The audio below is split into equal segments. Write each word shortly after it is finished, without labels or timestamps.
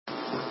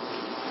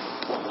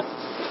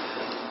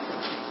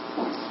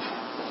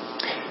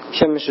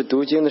下面是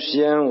读经的时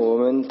间，我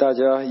们大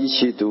家一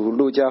起读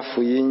路加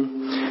福音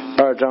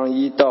2章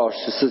1到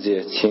14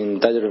节，请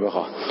大家准备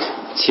好。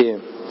请。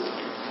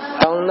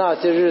当那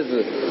些日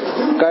子，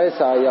该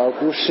撒亚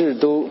古士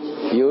都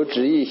有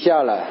旨意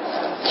下来，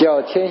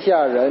叫天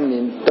下人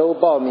民都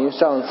报名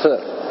上册。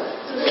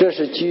这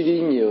是居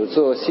里纽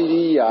做叙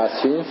利亚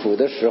巡抚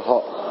的时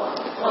候，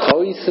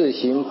头一次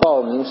行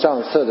报名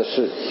上册的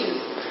事。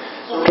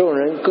众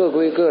人各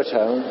归各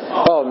城，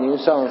报名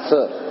上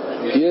册。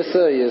约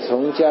瑟也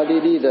从加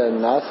利利的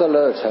拿撒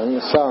勒城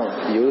上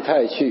犹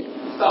太去，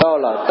到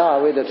了大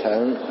卫的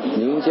城，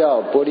名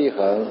叫伯利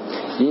恒，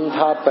因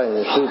他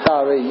本是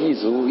大卫一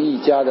族一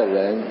家的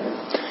人，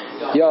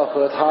要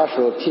和他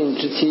所聘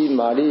之妻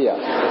玛利亚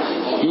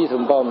一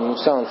同报名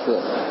上册。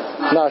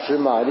那时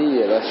玛利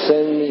亚的生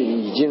日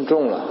已经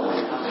重了，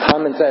他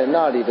们在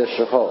那里的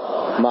时候，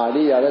玛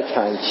利亚的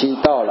产期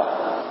到了，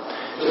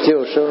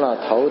就生了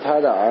头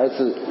胎的儿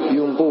子，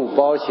用布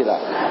包起来，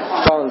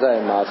放在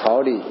马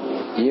槽里，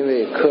因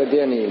为客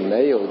店里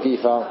没有地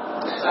方。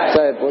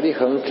在伯利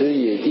恒之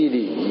野地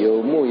里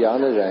有牧羊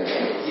的人，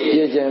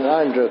夜间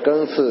按着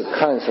更次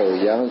看守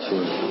羊群，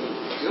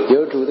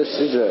有主的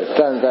使者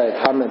站在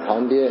他们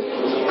旁边，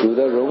主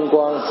的荣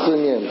光四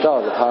面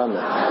照着他们，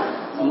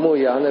牧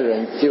羊的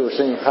人就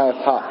甚害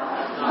怕。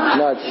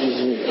那祭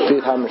司对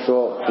他们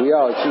说，不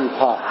要惧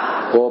怕，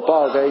我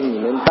报给你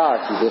们大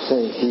喜的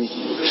信息，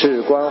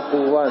是关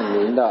乎万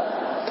民的。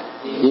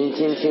因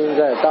今天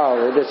在大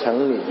卫的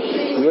城里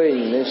为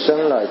你们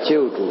生了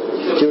救主，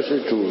就是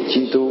主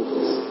基督。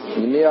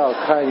你们要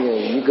看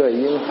见一个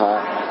婴孩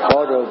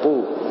包着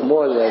布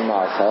没在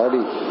马槽里，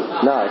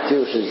那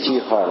就是记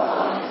号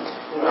了。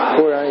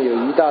忽然有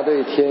一大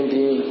队天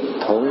兵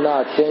同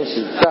那天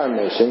使赞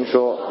美神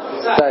说，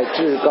在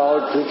至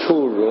高之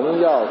处荣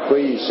耀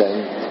归于神，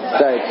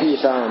在地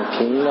上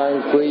平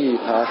安归于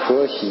他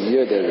所喜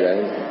悦的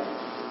人。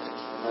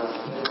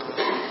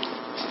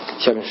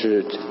下面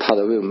是他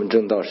的为我们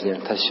正道时间，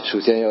他首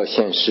先要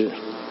献诗。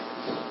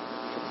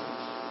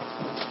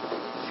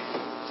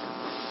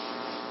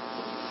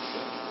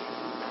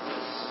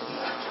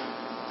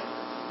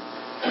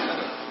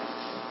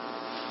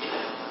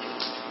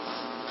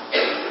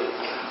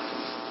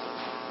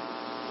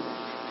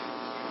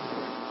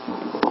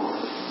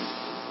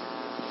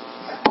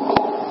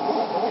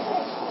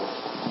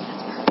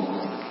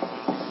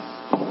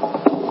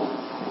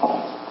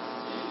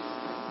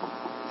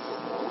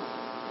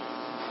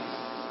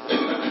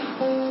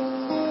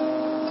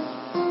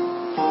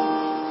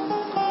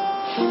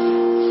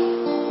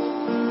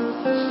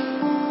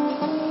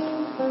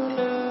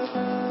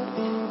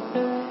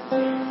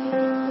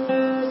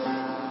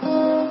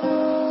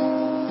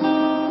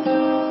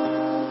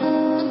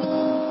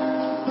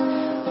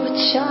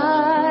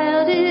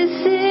Child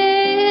is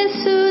this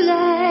who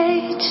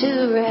lay to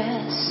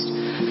rest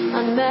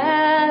on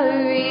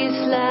Mary's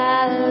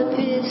lap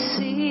is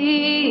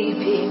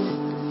sleeping,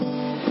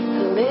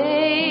 whom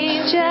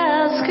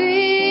angels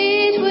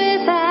greet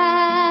with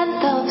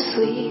anthems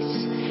sweet,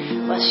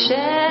 while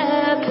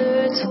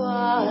shepherds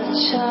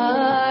watch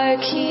are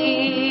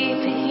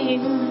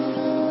keeping.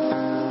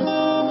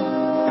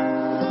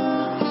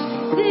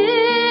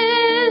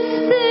 This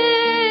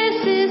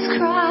is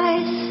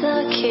Christ the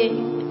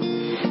King,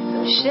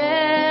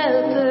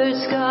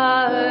 shepherds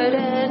guard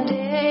and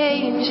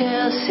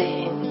angels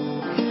sing.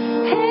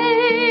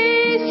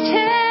 Haste,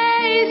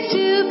 haste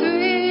to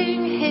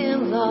bring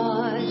him,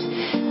 Lord,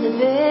 the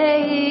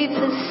babe,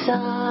 the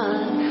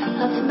Son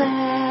of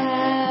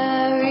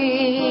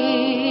Mary.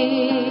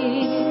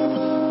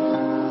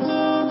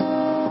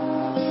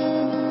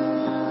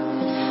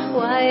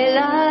 Why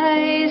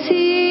lies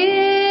he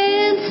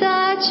in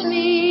such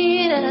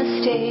mean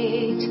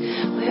estate,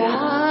 where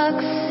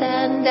ox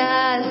and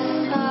ass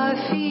are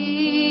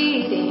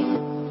feeding?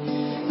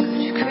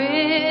 Good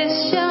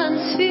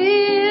Christians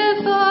fear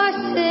for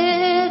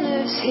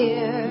sinners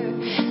here,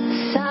 the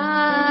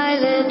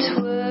silent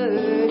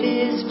word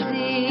is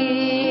pleading.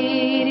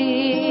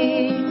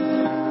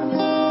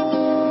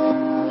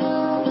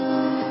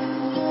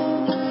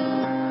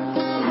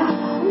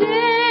 No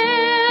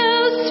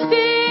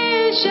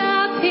spear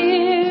shall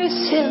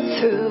pierce him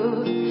through,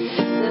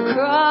 the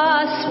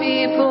cross be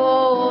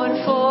borne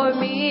for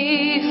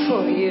me,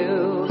 for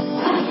you.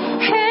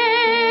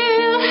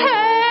 Hail,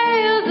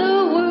 hail, the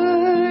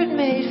Word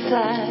made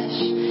flesh,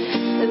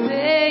 the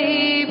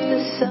babe,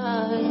 the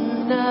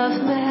Son of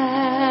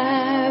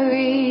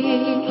Mary.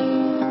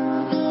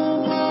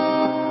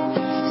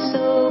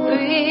 So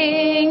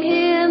bring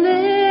him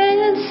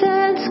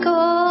incense,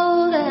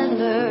 gold, and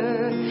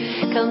myrrh,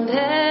 come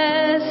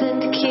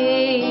peasant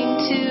king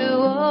to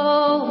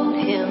own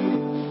him,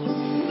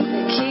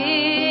 the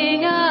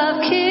King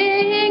of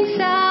kings,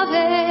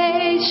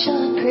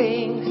 salvation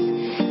brings,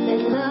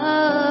 let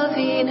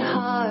loving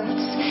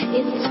hearts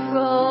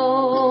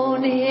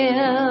enthrone him.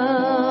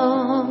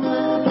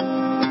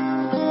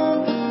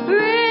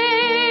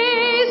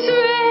 Raise,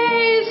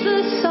 raise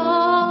the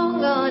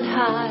song on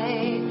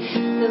high,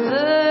 the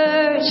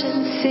Virgin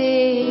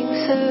sings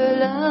her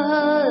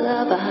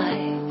lullaby.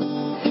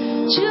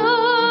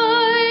 Joy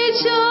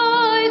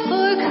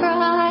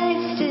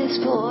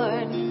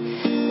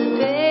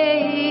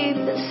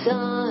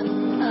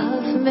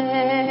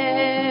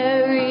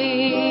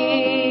Mary.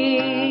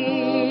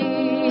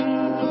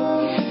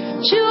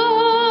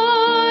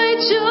 Joy,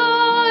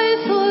 joy,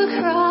 for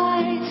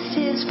Christ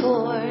is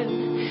born,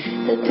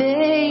 the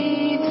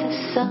babe, the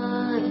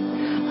Son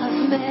of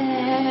Mary.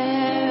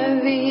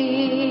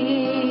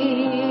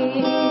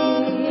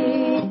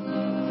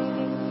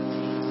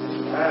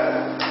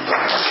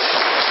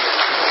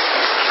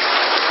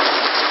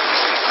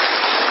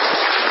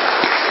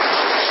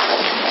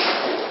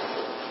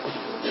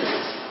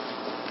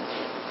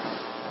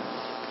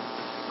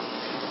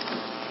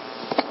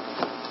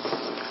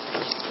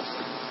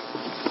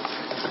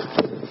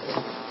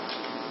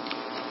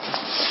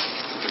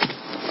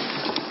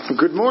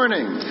 Good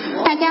morning.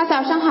 大家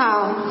早上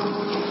好。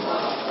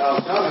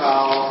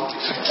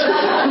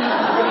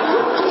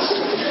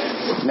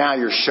Now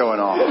you're showing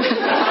off.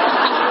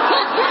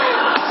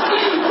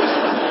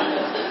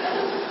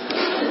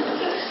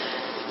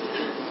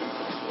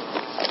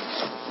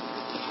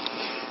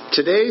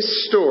 Today's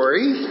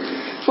story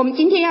我们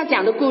今天要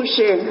讲的故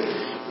事，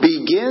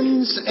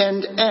 begins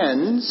and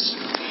ends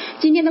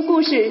今天的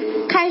故事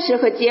开始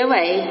和结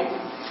尾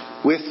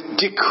with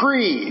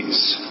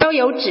decrees, 都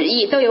有旨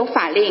意，都有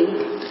法令，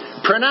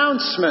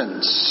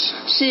 pronouncements,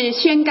 是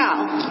宣告、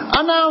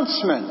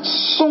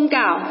 announcements. 公告。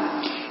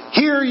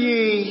 Hear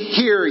ye,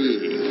 hear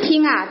ye.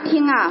 听啊，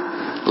听啊，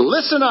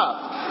 Listen up.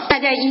 大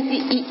家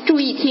注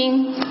意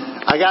听。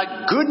 I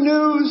got good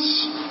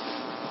news,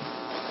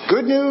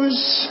 good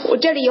news, 我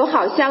这里有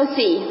好消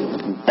息，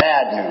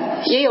 bad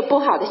news. 也有不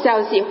好的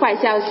消息、坏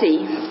消息。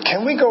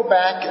 Can we go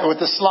back with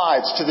the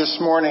slides to this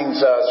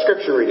morning's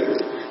scripture reading?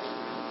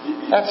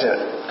 That's it.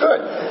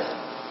 Good.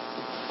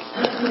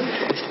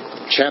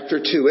 Chapter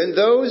 2. In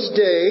those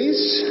days,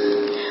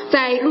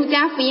 在路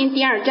加福音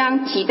第2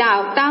章提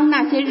到，当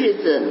那些日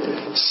子，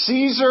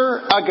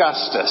 Caesar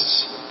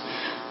Augustus,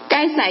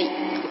 该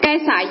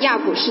撒亚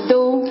古士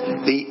都，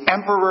 the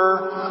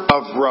emperor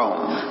of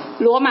Rome,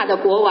 罗马的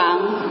国王，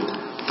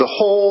 the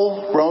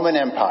whole Roman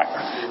Empire,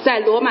 在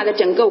罗马的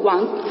整个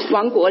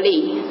王国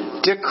里，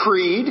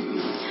 decreed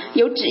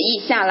有旨意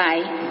下来，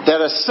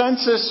 that a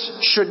census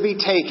should be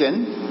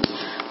taken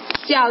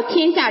叫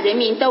天下人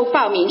民都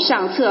报名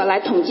上册，来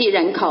统计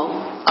人口，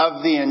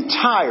 of the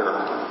entire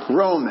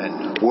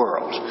Roman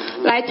world.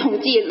 来统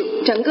计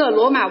整个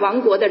罗马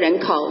王国的人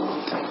口。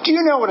 Do you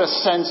know what a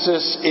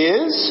census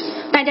is?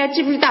 大家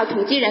知不知道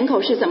统计人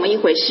口是怎么一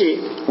回事？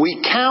 We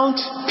count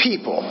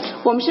people.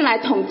 我们是来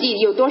统计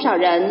有多少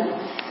人。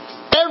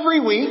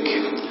 Every week,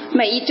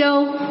 每一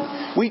周，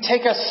 we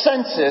take a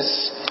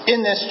census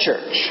in this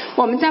church.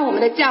 我们在我们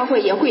的教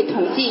会也会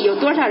统计有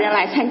多少人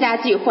来参加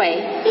聚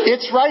会。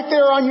 It's right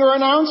there on your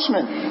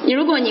announcement.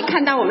 如果你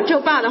看到我们周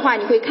报的话，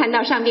你会看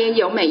到上边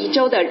有每一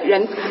周的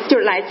人，就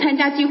是来参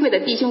加聚会的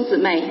弟兄姊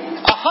妹。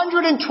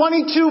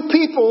 122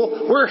 people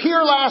were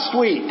here last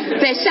week.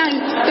 在上一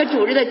个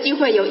主日的聚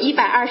会有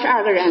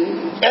122个人。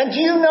 And do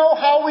you know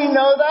how we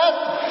know that?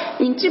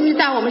 你知不知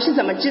道我们是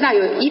怎么知道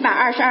有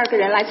122个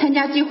人来参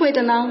加聚会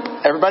的呢？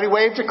 Everybody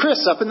wave to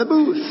Chris up in the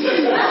booth.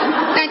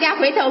 大家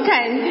回头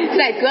看，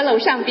在阁楼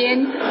上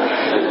边，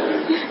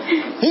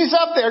 He's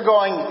up there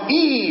going,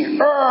 1,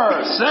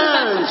 2,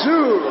 3,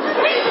 4.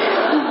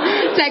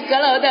 在阁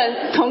楼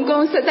的同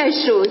工是在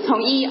数，从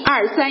1、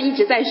2、3一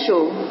直在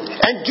数。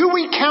 And do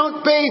we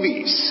count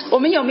babies? 我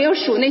们有没有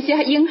数那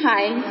些婴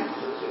孩？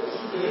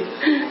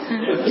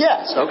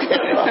 Yes, okay.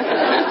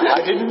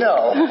 I didn't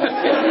know.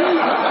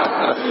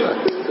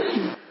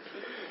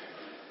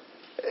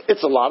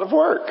 It's a lot of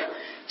work.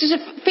 这是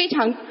非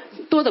常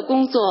多的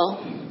工作。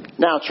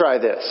 Now try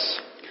this.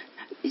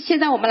 现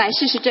在我们来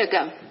试试这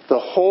个， The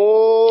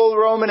whole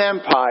Roman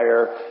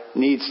Empire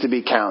needs to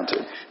be counted.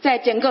 在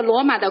整个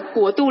罗马的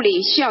国度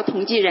里需要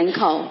统计人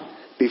口，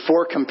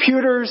 Before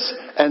computers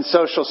and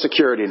social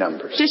security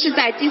numbers. 这是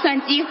在计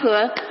算机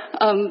和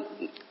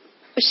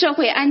社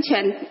会安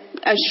全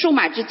数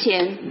码之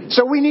前，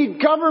 So we need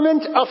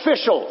government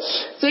officials.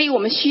 所以我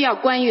们需要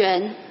官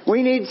员， We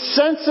need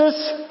census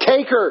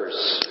takers.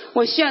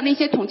 我需要那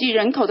些统计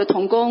人口的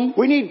同工，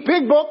 We need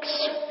big books,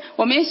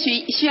 我们也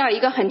需要一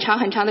个很长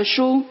很长的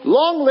书，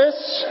 long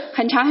lists,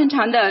 很长很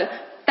长的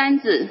单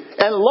子，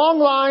 and long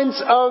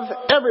lines of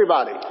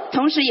everybody.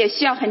 同时也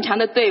需要很长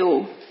的队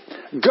伍，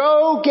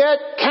 Go get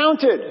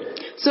counted.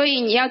 所以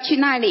你要去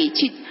那里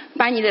去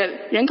把你的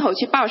人口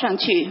去报上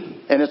去，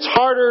 And it's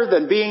harder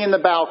than being in the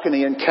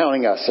balcony and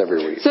counting us every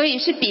week. 所以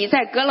是比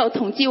在阁楼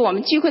统计我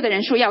们聚会的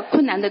人数要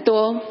困难得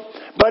多。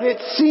 But it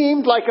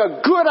seemed like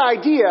a good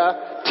idea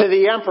to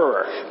the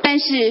emperor. 但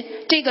是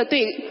这个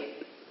对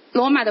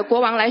罗马的国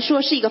王来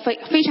说是一个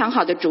非常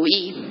好的主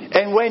意。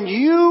 And when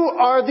you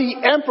are the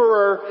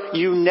emperor,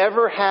 you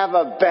never have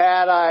a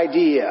bad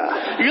idea.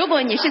 如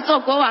果你是做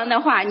国王的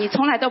话，你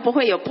从来都不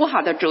会有不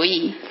好的主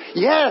意。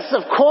 Yes,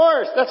 of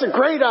course, that's a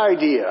great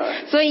idea.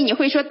 所以你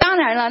会说，当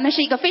然了，那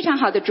是一个非常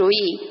好的主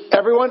意。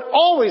 Everyone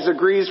always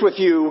agrees with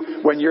you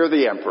when you're the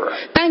emperor.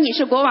 当你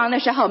是国王的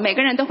时候，每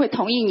个人都会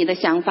同意你的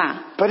想法。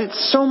 But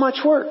it's so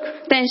much work.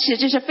 但是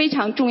这是非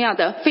常重要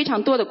的、非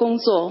常多的工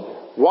作。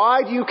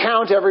 Why do you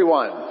count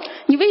everyone?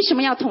 你为什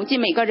么要统计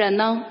每个人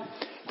呢？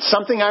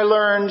 Something I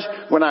learned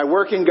when I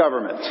work in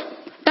government.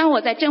 当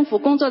我在政府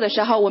工作的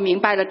时候，我明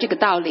白了这个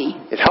道理。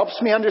 It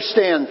helps me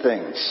understand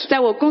things. 在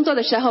我工作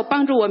的时候，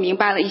帮助我明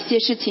白了一些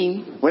事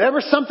情。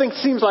 Whenever something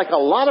seems like a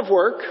lot of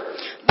work,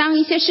 当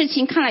一些事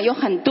情看来有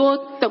很多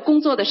的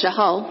工作的时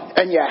候，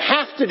 and you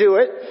have to do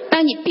it,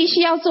 当你必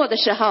须要做的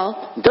时候，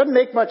 it doesn't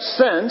make much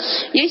sense.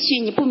 也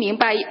许你不明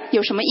白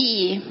有什么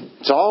意义。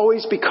 It's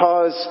always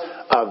because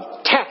of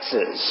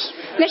taxes.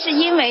 那是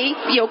因为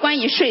有关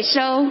于税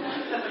收。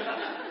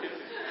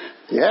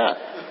 Yeah.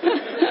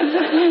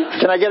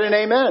 Can I get an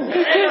amen?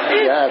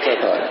 Yeah, that's what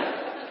I thought.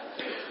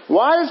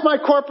 Why is my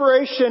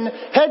corporation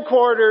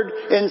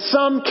headquartered in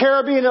some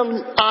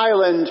Caribbean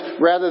island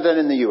rather than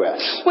in the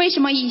U.S.? 为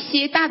什么一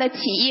些大的企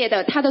业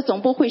的它的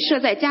总部会设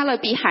在加勒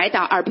比海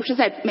岛，而不是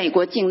在美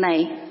国境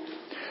内？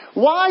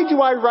 Why do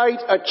I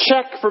write a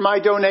check for my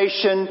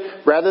donation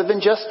rather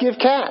than just give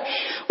cash?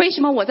 为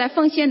什么我在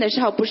奉献的时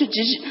候不是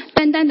只是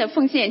单单的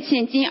奉献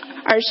现金，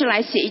而是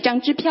来写一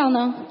张支票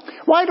呢？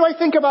 Why do I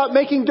think about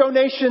making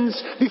donations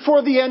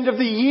before the end of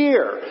the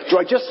year? Do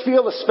I just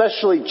feel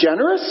especially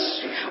generous?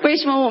 为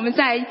什么我们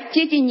在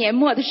接近年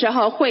末的时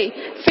候会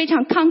非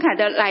常慷慨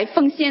的来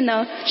奉献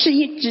呢？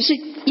只是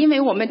因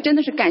为我们真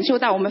的是感受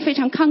到我们非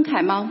常慷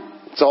慨吗？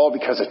 It's all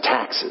because of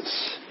taxes.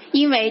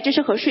 因为这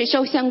是和税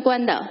收相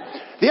关的。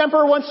 The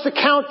emperor wants to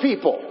count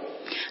people,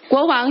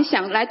 国王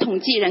想来统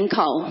计人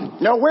口，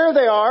 know where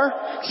they are,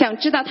 想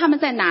知道他们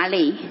在哪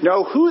里，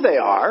 know who they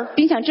are,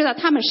 并想知道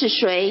他们是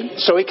谁，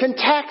 so he can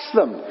tax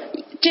them,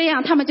 这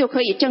样他们就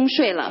可以征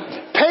税了。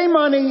 pay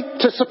money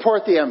to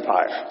support the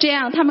empire. 这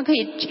样他们可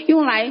以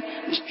用来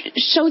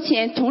收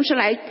钱，同时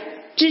来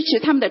支持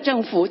他们的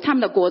政府、他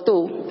们的国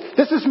度。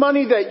 This is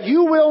money that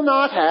you will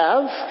not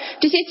have,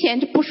 这些钱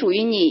就不属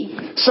于你，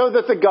 so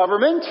that the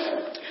government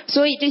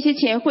所以这些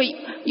钱会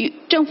与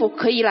政府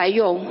可以来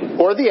用，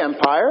 or the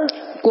empire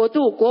国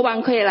度、国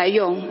王可以来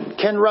用，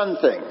 can run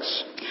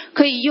things.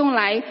 可以用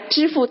来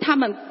支付他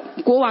们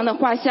国王的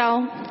花销。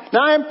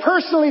 Now, I am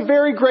personally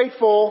very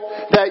grateful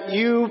that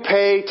you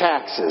pay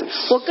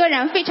taxes, 我个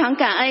人非常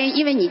感恩，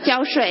因为你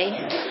交税，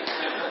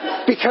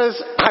 because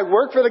I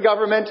work for the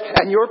government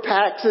and your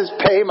taxes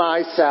pay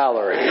my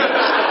salary.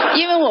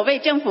 因为我为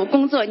政府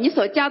工作，你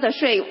所交的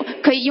税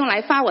可以用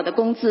来发我的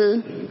工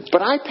资。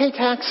 But I pay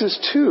taxes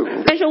too.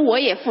 但是我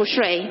也付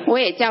税，我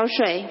也交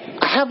税。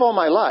 I have all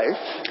my life,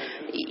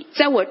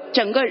 在我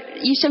整个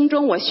一生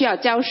中，我需要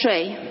交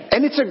税，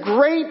 and it's a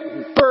great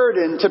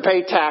burden to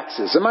pay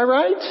taxes. Am I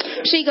right?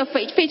 是一个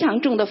非常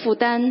重的负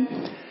担。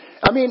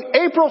 I mean,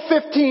 April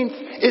 15th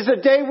is a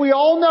day we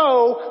all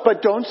know,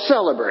 but don't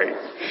celebrate.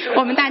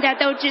 我们大家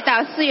都知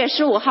道，4月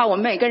15号，我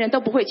们每个人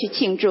都不会去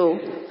庆祝。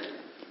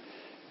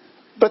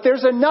 But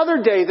there's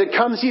another day that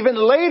comes even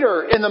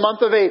later in the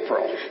month of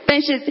April. 但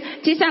是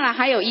接下来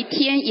还有一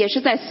天，也是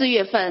在4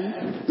月份，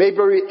 Maybe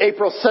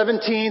April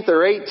 17th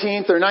or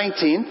 18th or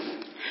 19th.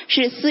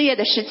 是4月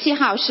的17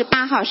号、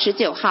18号、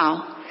19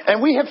号。 And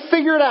we have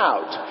figured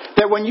out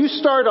that when you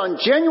start on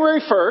January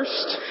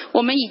 1st,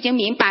 我们已经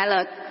明白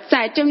了，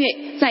在1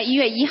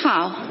月1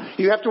号，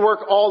 you have to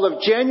work all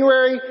of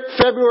January,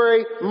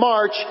 February,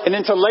 March, and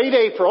into late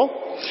April.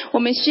 我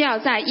们需要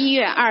在1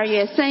月、2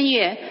月、3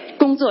月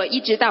工作，一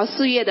直到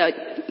4月的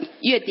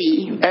月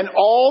底。 And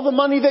all the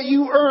money that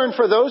you earn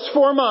for those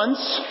 4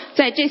 months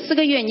在这4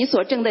个月，你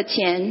所挣的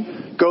钱，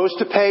 goes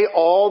to pay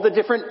all the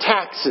different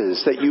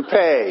taxes that you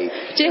pay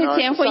这 in 些 our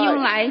钱会用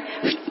society. 来，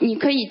你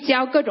可以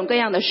交各种各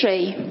样的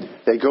税，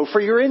 They go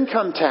for your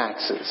income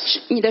taxes,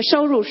 你的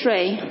收入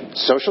税，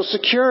 Social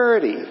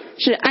Security.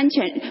 是安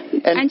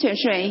全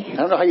税，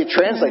 I don't know how you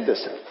translate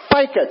this.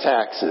 FICA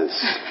taxes.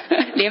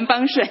 联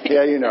邦税，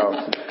 Yeah, you know.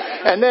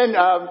 And then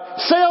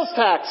sales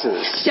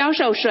taxes. 销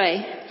售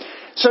税。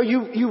 So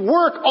you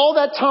work all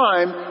that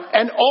time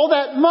and all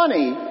that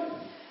money,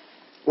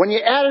 when you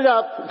add it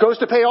up, goes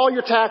to pay all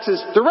your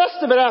taxes. The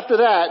rest of it after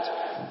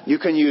that, you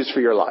can use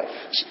for your life.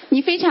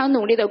 你非常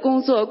努力的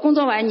工作，工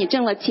作完你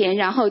挣了钱，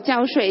然后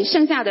交税，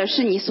剩下的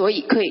是你所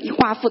以可以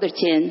花付的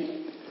钱。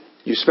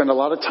 You spend a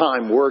lot of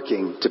time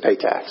working to pay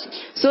taxes.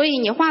 所以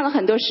你花了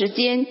很多时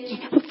间，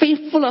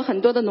付了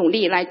很多的努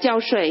力来交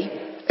税。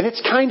 And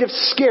it's kind of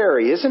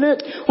scary, isn't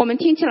it? 我们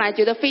听起来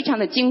觉得非常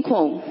的惊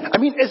恐。 I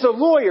mean, as a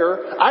lawyer,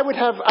 I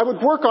would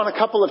work on a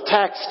couple of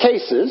tax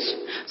cases.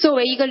 作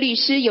为一个律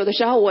师，有的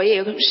时候我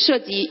也涉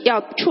及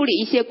要处理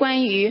一些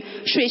关于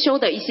税收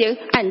的一些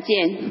案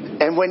件。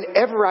 And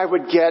whenever I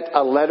would get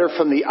a letter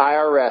from the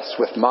IRS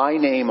with my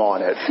name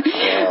on it,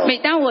 每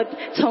当我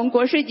从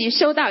国税局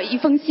收到一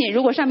封信，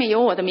如果上面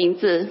有我的名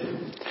字，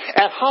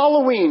 at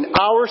Halloween,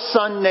 our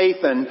son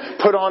Nathan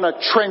put on a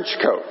trench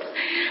coat,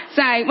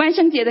 在万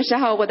圣节的时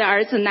候，我的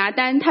儿子拿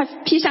丹他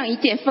披上一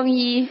件风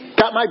衣，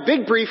 got my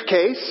big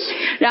briefcase.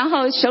 然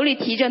后手里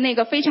提着那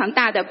个非常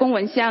大的公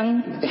文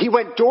箱， He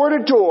went door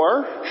to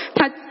door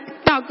他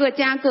到各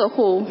家各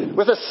户，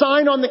 with a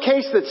sign on the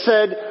case that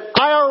said,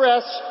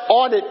 IRS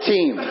Audit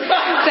Team.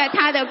 在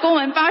他的公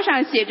文包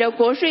上写着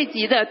国税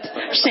局的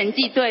审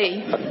计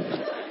队，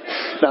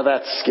 Now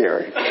that's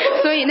scary.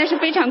 所以那是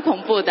非常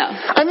恐怖的。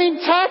 I mean,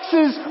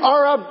 taxes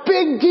are a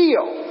big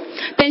deal.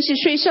 但是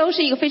税收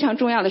是一个非常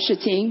重要的事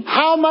情，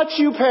 How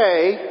much you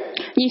pay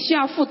你需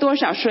要付多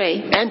少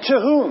税， and to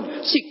whom?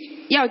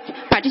 要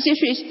把这些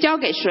税交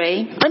给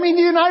谁。 I mean,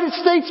 the United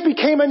States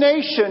became a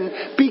nation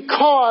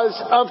because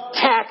of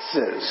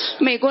taxes.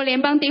 美国联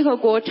邦帝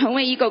国成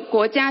为一个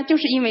国家，就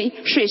是因为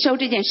税收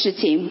这件事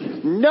情。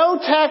 No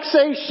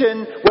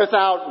taxation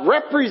without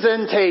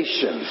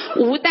representation.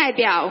 无代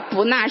表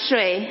不纳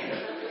税。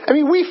 I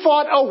mean, we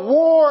fought a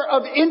war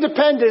of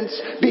independence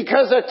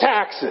because of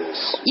taxes.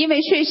 因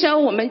为税收，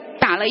我们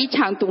打了一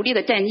场独立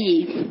的战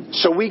役。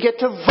 So we get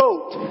to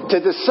vote to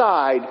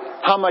decide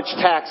how much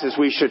taxes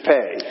we should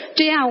pay.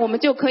 这样我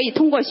们就可以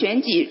通过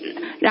选举，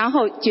然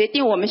后决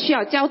定我们需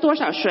要交多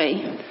少税。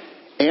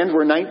 And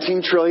we're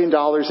 $19 trillion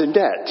in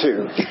debt,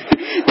 too.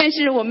 但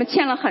是我们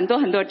欠了很多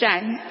很多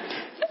债。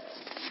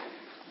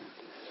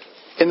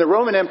 In the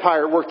Roman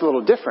Empire, it worked a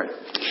little different.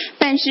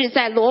 但是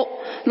在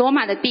罗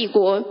马的帝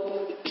国，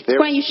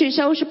关于税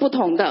收是不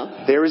同的。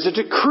 There is a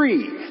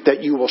decree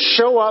that you will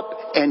show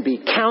up and be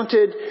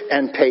counted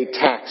and pay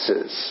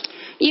taxes.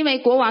 因为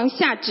国王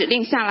下指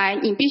令下来，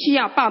你必须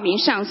要报名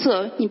上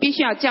册，你必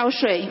须要交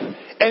税。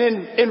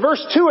 And in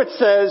verse 2 it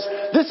says,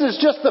 this is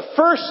just the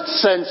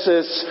first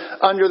census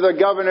under the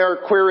governor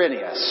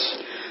Quirinius.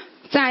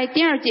 在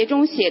第2节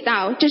中写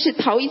道，这是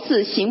头一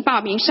次行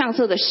报名上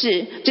册的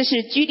事，这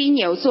是居里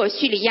纽做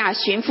叙利亚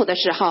巡抚的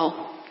时候。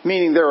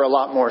 Meaning there are a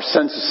lot more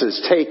censuses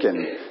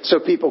taken, so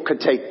people could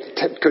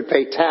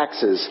pay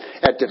taxes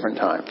at different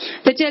times.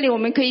 在这里我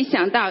们可以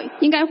想到，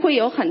应该会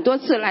有很多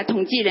次来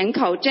统计人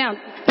口，这样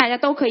大家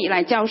都可以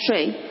来交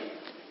税。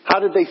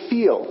 How did they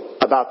feel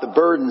about the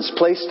burdens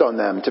placed on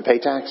them to pay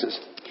taxes?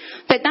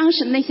 在当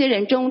时的那些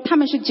人中，他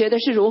们是觉得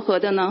是如何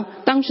的呢？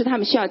当时他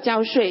们需要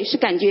交税，是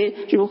感觉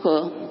如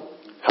何？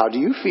 How do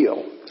you feel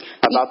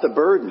about the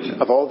burden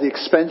of all the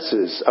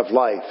expenses of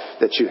life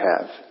that you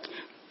have?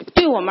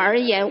 对我们而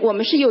言，我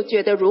们是又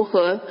觉得如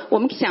何？我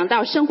们想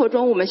到生活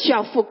中我们需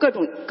要付各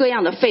种各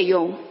样的费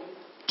用。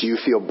 Do you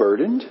feel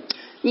burdened?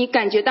 你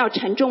感觉到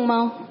沉重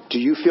吗？ Do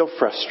you feel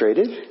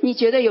frustrated? 你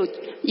觉得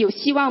有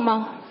希望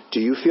吗？ Do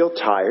you feel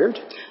tired?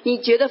 你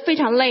觉得非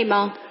常累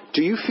吗？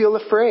 Do you feel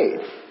afraid?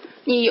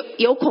 你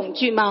有恐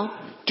惧吗？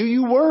 Do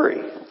you worry?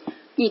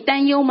 你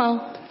担忧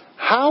吗？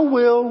 How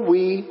will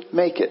we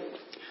make it?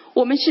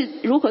 我们是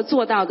如何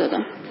做到的呢？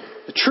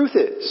 The truth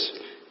is,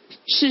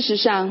 事实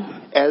上，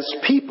 as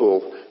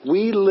people,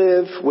 we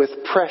live with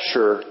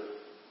pressure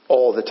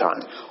all the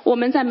time. 我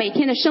们在每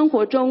天的生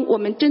活中，我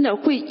们真的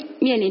会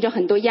面临着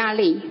很多压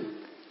力。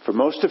 For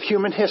most of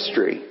human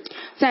history,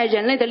 在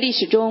人类的历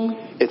史中，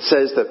 it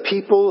says that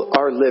people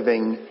are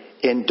living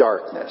in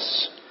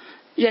darkness,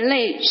 人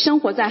类生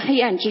活在黑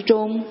暗之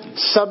中，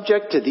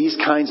 subject to these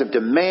kinds of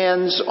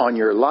demands on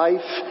your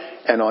life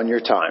and on your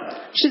time.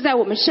 是在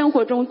我们生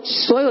活中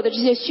所有的这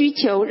些需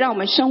求，让我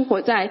们生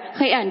活在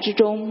黑暗之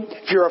中。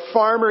 If you're a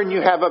farmer and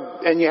you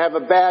have a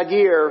bad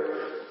year,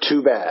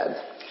 too bad.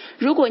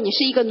 如果你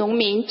是一个农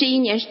民，这一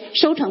年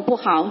收成不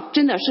好，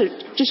真的是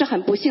这是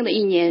很不幸的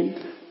一年。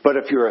 But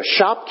if you're a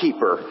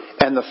shopkeeper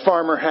and the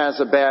farmer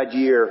has a bad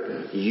year,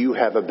 you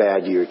have a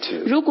bad year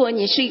too. 如果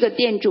你是一个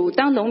店主，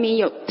当农民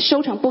有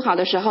收成不好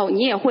的时候，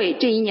你也会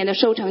这一年的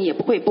收成也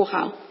不会不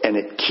好。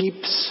 And it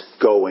keeps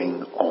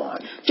going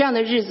on. 这样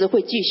的日子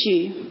会继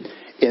续。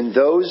 In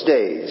those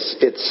days,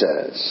 it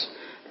says,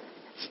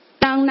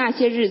 当那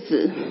些日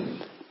子，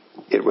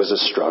 it was a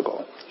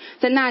struggle.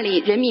 在那里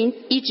人民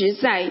一直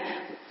在。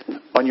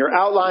 On your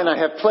outline, I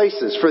have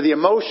places for the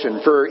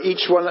emotion for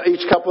each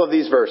couple of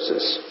these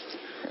verses.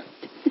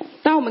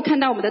 当我们看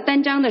到我们的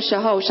单章的时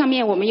候，上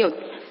面我们有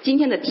今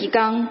天的提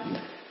纲。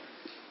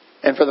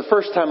 And for the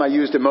first time I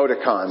used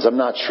emoticons. I'm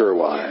not sure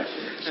why.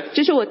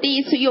 这是我第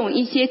一次用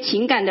一些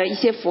情感的一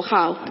些符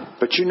号。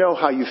 But you know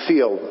how you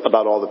feel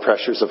about all the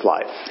pressures of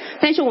life.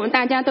 但是我们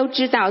大家都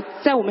知道，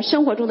在我们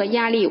生活中的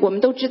压力，我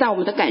们都知道我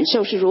们的感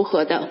受是如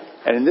何的。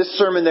 And in this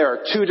sermon there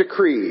are 2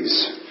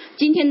 decrees.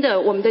 今天的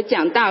我们的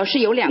讲道是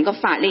有2个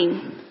法令。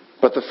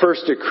 But the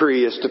first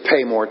decree is to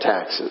pay more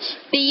taxes.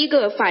 第一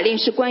个法令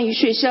是关于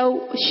税收，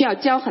需要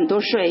交很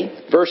多税。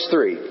 Verse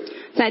 3.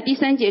 在第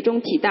3节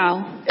中提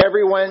到，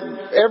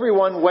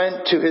 Everyone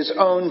went to his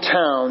own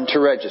town to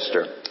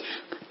register.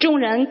 众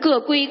人各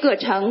归各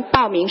城，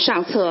报名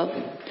上册。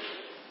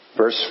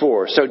 Verse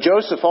 4. So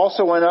Joseph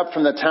also went up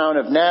from the town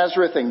of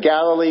Nazareth in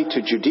Galilee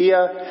to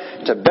Judea,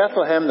 to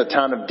Bethlehem, the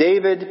town of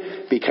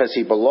David, because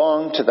he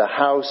belonged to the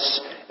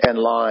house and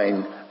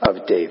line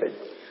of David.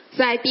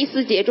 在第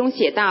4节中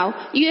写道，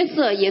约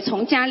瑟也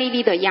从加利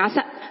利的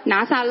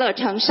拿撒勒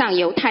城上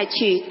犹太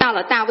去，到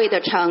了大卫的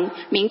城，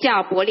名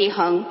叫伯利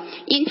恒，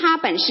因他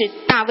本是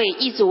大卫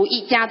一族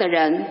一家的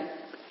人。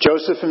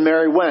 Joseph and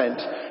Mary went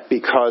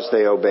because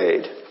they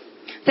obeyed.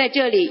 在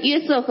这里，约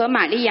瑟和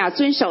玛利亚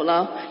遵守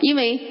了，因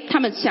为他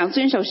们想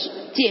遵守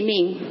诫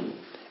命。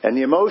 And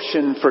the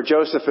emotion for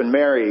Joseph and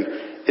Mary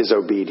is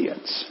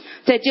obedience.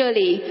 在这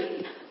里，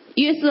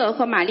约瑟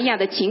和玛利亚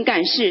的情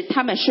感是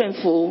他们顺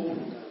服。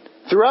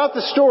 Throughout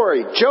the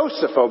story,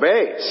 Joseph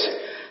obeys.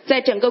 在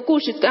整个故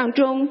事当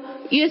中，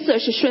约瑟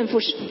是顺服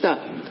的。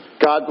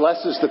God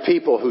blesses the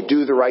people who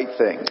do the right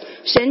thing.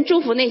 神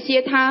祝福那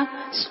些他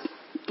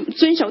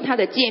遵守他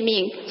的诫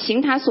命，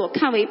行他所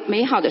看为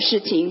美好的事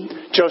情。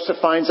 Joseph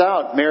finds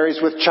out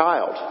Mary's with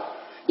child.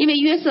 因为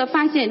约瑟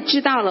发现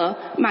知道了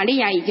玛利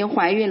亚已经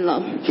怀孕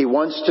了， He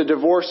wants to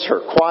divorce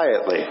her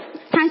quietly.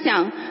 他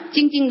想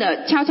静静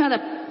的、悄悄的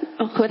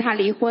和她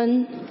离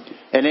婚。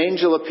 An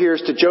angel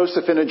appears to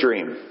Joseph in a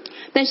dream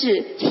但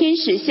是天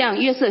使向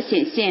约瑟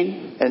显现，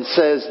 and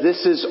says,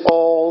 "This is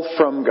all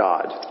from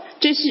God."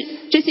 这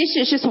些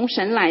事是从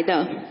神来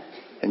的。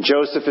 And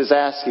Joseph is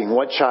asking,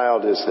 "What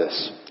child is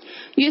this?"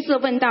 约瑟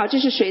问道：“这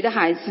是谁的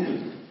孩子？”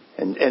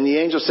 And the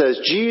angel says,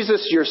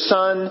 "Jesus, your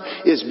son,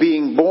 is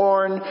being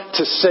born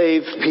to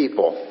save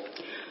people."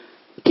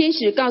 天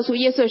使告诉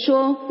约瑟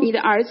说：“你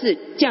的儿子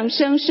降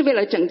生是为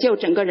了拯救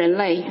整个人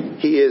类，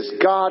 He is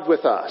God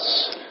with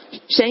us.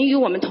 神与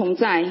我们同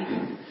在。”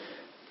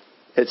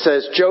 It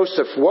says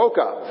Joseph woke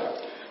up.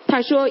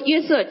 他说：“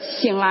约瑟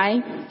醒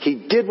来， He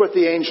did what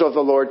the angel of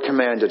the Lord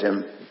commanded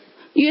him,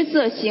 约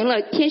瑟行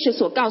了天使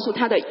所告诉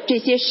他的这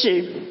些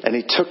事， and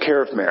he took care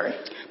of Mary.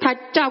 他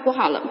照顾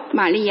好了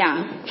玛利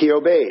亚， He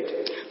obeyed,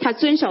 他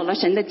遵守了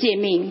神的诫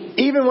命。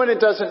 even when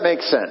it doesn't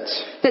make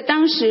sense. 在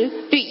当时，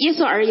对约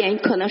瑟而言，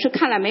可能是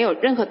看来没有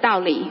任何道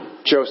理。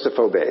 Joseph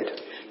obeyed.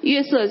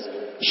 约瑟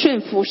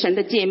顺服神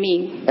的诫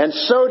命。 And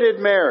so did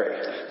Mary.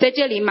 在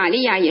这里，玛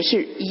利亚也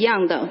是一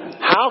样的。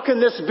 How can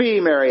this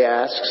be, Mary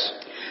asks.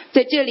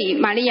 在这里，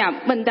玛利亚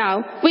问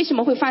道：“为什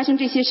么会发生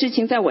这些事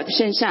情在我的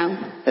身上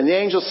And the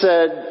angel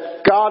said,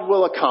 "God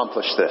will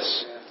accomplish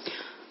this." ？”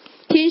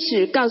天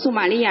使告诉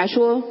玛利亚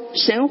说：“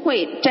神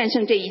会战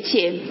胜这一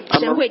切，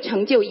神会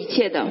成就一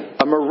切的。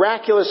 A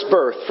miraculous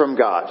birth from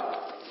God.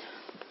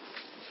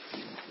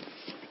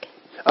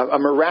 A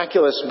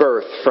miraculous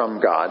birth from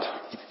God. ”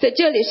在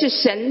这里是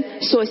神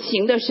所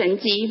行的神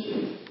迹。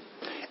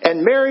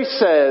 And Mary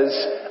says,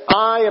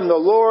 "I am the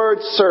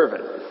Lord's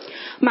servant.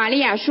 玛利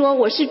亚说：“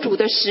我是主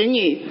的使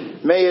女，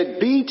 May it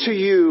be to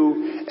you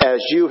as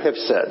you have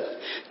said."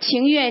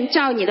 情愿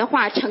照你的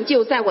话成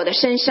就在我的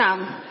身上。”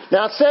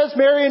 Now it says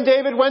Mary and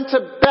David went to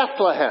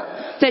Bethlehem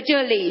在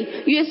这里，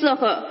约瑟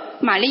和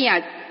玛利亚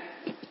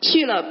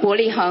去了伯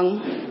利恒，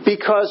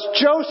 because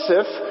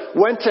Joseph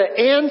went to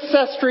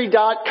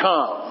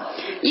Ancestry.com.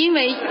 因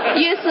为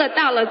约瑟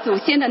到了祖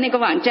先的那个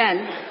网站。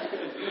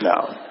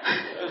 No.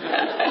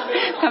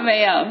 他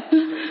没有，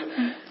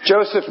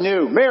 Joseph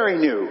knew, Mary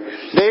knew,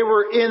 they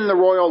were in the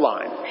royal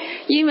line.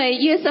 因为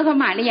约瑟和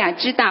玛利亚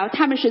知道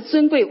他们是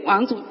尊贵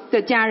王族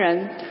的家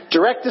人，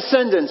 Direct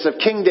descendants of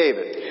King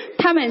David.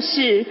 他们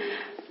是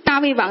大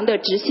卫王的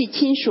直系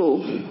亲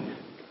属。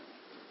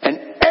 And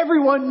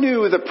everyone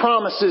knew the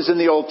promises in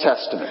the Old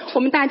Testament 我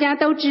们大家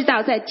都知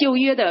道，在旧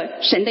约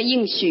的神的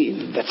应许，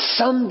 that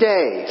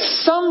someday,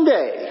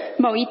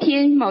 某一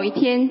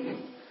天，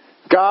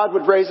 God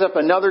would raise up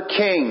another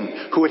king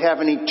who would have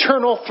an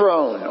eternal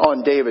throne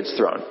on David's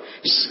throne.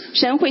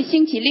 神会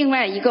兴起另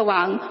外一个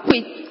王，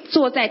会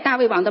坐在大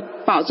卫王的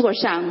宝座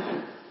上。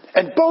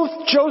 And both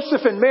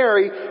Joseph and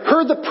Mary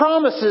heard the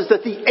promises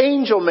that the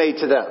angel made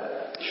to them.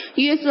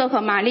 约瑟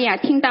和玛利亚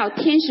听到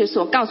天使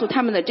所告诉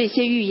他们的这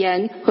些预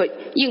言和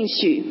应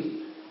许，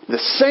 The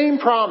same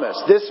promise,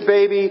 this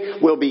baby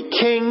will be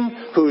king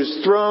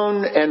whose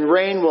throne and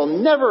reign will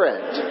never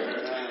end.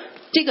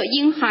 这个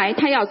婴孩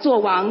他要做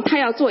王，他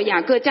要做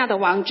雅各家的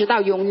王，直到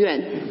永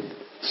远。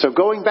 So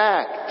going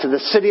back to the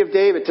city of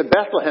David, to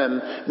Bethlehem,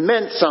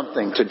 meant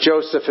something to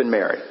Joseph and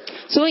Mary.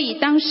 所以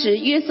当时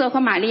约瑟和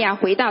玛利亚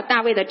回到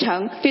大卫的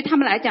城，对他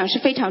们来讲是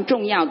非常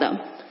重要的。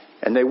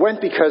 And they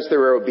went because they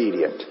were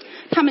obedient.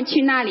 他们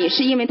去那里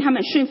是因为他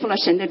们顺服了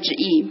神的旨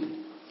意。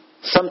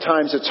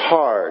 Sometimes it's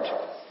hard,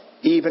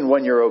 even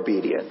when you're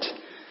obedient.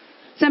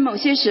 在某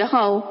些时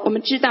候，我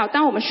们知道，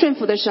当我们顺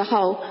服的时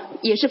候，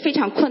也是非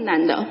常困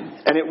难的。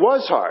 And it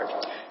was hard.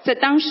 在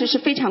当时是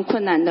非常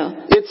困难的。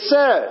 It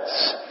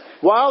says,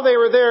 while they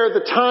were there,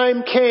 the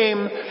time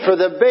came for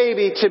the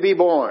baby to be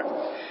born.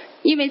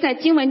 因为在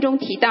经文中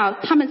提到，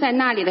他们在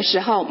那里的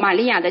时候，玛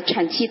利亚的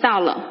产期到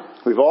了。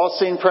 We've all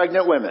seen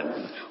pregnant women.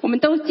 我们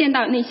都见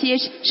到那些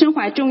身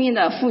怀重孕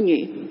的妇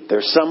女，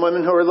 There's some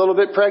women who are a little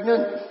bit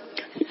pregnant,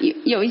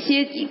 有一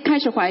些开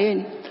始怀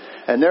孕，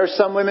 and there's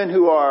some women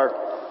who are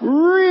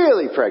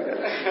really pregnant.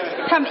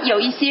 他们有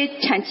一些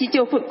产期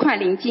就会快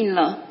临近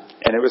了。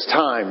 And it was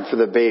time for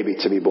the baby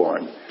to be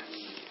born.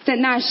 在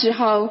那时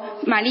候，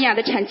玛利亚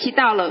的产期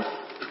到了。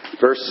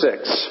 Verse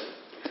 6.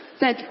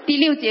 在第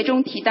6节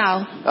中提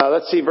到，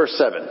 Let's see verse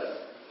 7.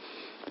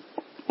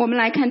 我们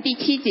来看第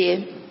7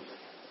节。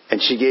 And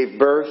she gave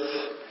birth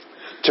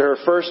to her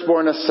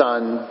firstborn a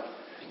son.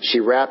 She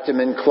wrapped him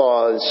in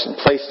cloths and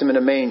placed him in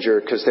a manger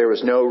because there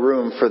was no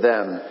room for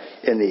them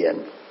in the inn.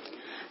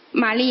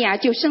 玛利亚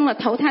就生了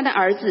头胎的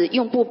儿子，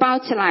用布包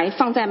起来，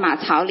放在马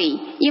槽里，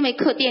因为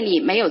客店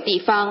里没有地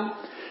方。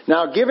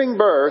 Now, giving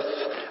birth,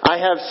 I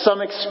have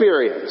some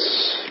experience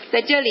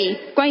在这里，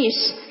关于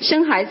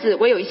生孩子，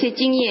我有一些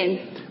经验，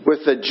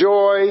 with the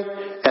joy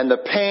and the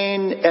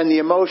pain and the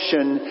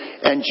emotion,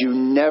 and you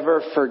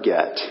never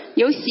forget.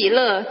 有喜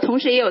乐，同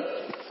时也有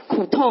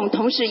苦痛，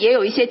同时也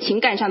有一些情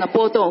感上的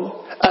波动，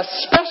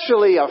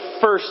 especially a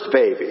first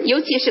baby,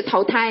 尤其是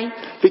头胎，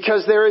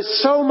 because there is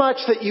so much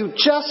that you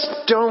just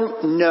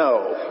don't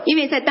know. 因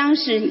为在当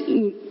时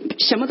你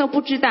什么都不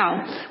知道。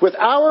 With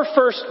our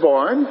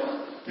firstborn,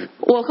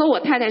 我和我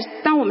太太，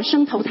当我们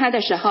生头胎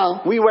的时候，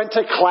 we went to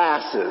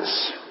classes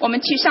我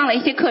们去上了一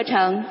些课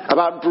程，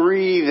 about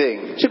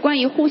breathing 是关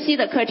于呼吸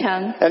的课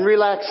程， and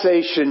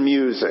relaxation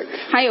music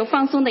还有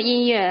放松的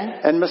音乐、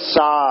 and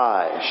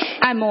massage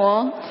按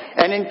摩，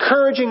 and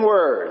encouraging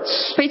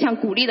words. 非常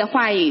鼓励的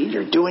话语。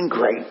 You're doing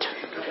great.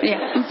 哎呀，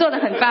你做得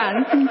很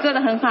棒，你做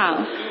得很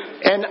好。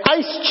 And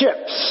ice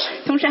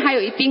chips, 同时还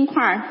有一冰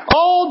块，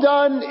 all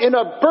done in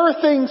a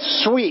birthing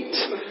suite.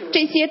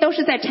 这些都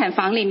是在产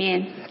房里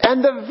面。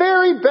 And the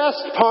very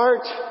best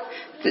part,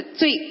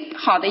 最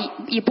好的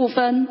一部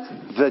分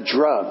the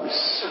drugs,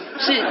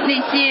 是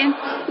那些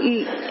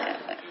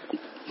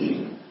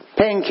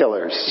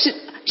painkillers. 是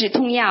止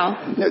痛药，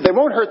 They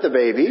won't hurt the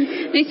baby.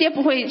 那些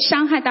不会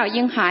伤害到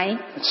婴孩，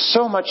 It's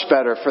so much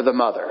better for the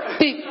mother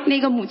对那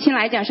个母亲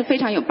来讲是非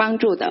常有帮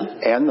助的。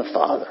 and the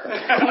father.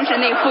 同时，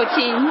那个父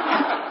亲，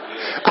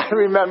 I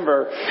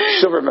remember,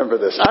 she'll remember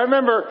this. I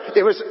remember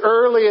it was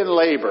early in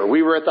labor.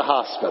 We were at the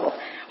hospital.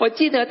 我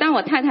记得当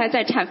我太太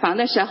在产房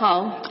的时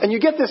候， And you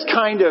get this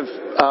kind of,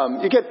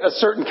 you get a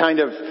certain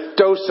kind of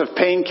dose of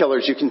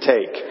painkillers you can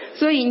take.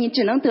 所以你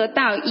只能得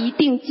到一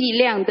定剂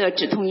量的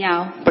止痛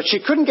药。 But she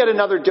couldn't get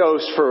another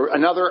dose for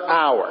another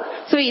hour.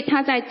 所以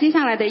她在接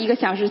下来的1个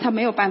小时，她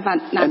没有办法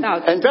拿 And, 到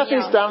and 止痛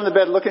Bethany's 药。 down in the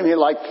bed looking at me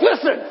like,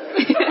 listen,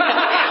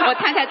 我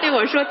太太对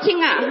我说：“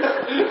听啊，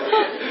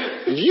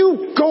 you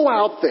go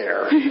out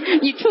there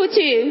你出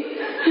去，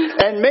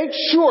 and make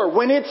sure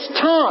when it's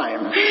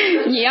time,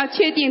 你要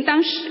确定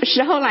当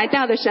时候来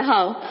到的时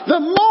候， the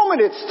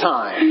moment it's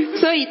time,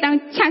 所以当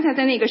恰恰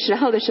在那个时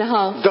候的时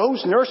候，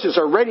 those nurses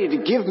are ready to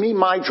give me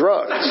my drugs.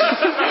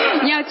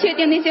 你要确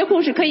定那些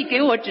护士可以给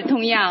我止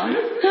痛药。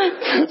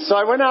 So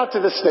I went out to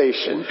the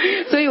station.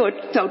 所以我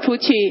走出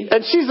去，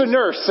 And she's a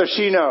nurse, so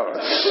she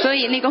knows. 所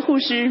以那个护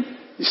士，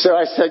 So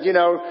I said,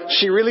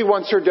 she really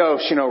wants her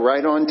dose,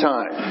 right on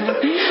time.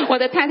 我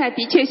的太太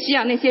的确需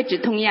要那些止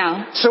痛药。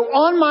 So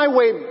on my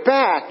way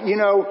back,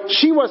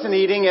 she wasn't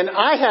eating and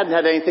I hadn't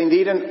had anything to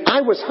eat and I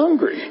was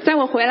hungry. 在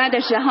我回来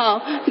的时候，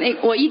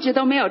我一直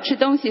都没有吃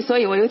东西，所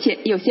以我有些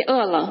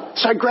饿了。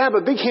 So I grab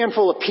a big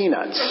handful of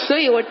peanuts. 所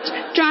以我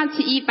抓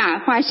起一把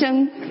花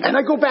生。 And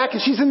I go back and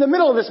she's in the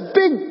middle of this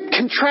big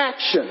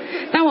contraction.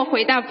 当我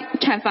回到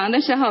产房的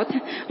时候，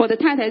我的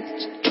太太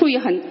处于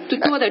很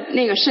多的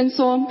那个伸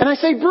缩。 And I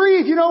say,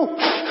 breathe,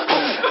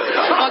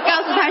 我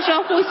告诉她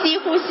说呼吸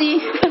呼吸。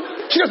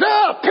 She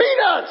goes,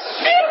 peanuts!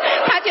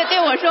 她就对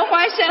我说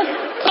花生。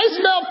 I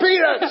smell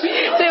peanuts!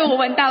 所以我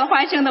闻到了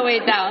花生的味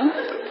道。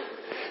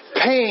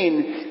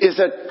 Pain is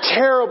a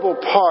terrible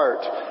part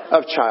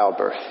of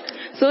childbirth.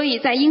 所以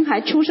在婴孩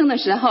出生的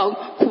时候，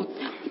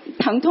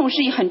疼痛是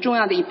很重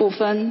要的一部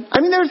分。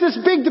 I mean, there's this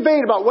big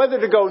debate about whether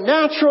to go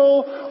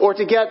natural or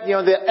to get,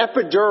 the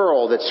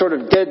epidural that sort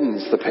of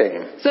deadens the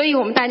pain. 所以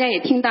我们大家也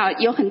听到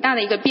有很大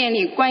的一个辩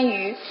论，关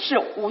于是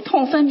无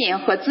痛分娩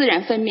和自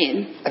然分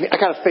娩。 I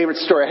got a favorite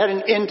story. I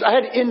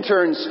had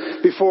interns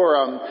before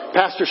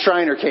Pastor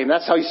Schreiner came.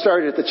 That's how he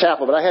started at the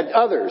chapel. But I had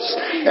others,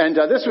 and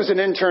this was an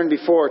intern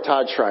before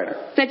Todd Schreiner.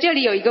 在这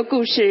里有一个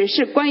故事，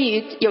是关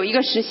于有一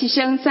个实习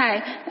生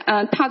在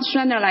Todd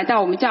Schreiner 来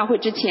到我们教会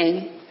之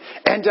前。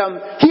 And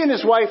he and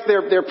his wife,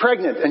 they're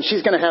pregnant, and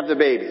she's going to have the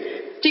baby.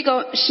 这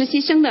个实习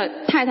生的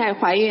太太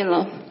怀孕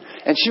了，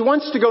 And she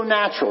wants to go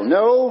natural,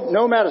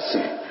 no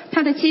medicine.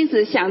 他的妻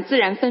子想自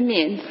然分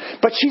娩，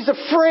 But she's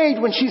afraid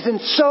when she's in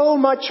so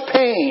much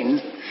pain,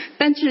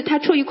 但是他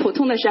处于苦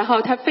痛的时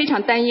候，他非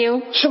常担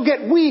忧， she'll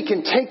get weak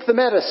and take the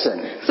medicine.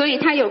 所以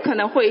他有可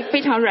能会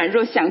非常软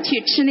弱，想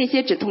去吃那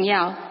些止痛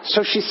药。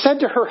 So she said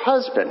to her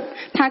husband,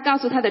 她告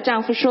诉她的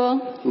丈夫说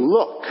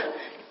look,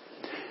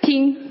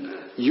 听，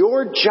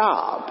 your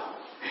job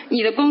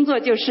你的工作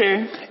就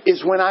是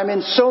is when I'm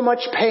in so much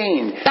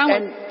pain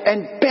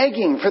and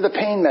begging for the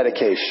pain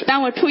medication.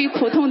 当我处于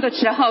苦痛的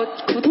时候，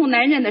苦痛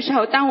难忍的时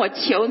候，当我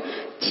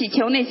祈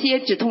求那些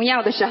止痛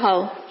药的时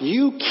候，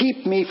 You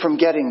keep me from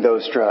getting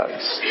those drugs.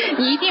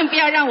 你一定不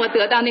要让我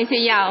得到那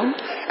些药。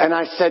 And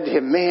I said to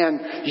him, man,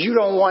 you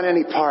don't want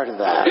any part of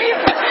that.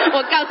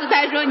 我告诉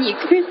他说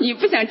你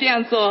不想这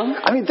样做，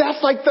 I mean,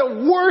 that's like the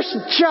worst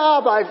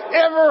job I've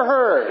ever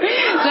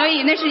heard. 所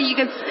以那是一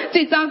个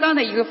最糟糕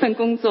的一份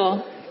工作。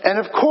 And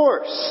of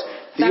course,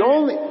 the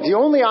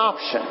only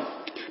option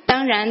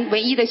当然，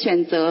唯一的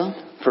选择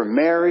for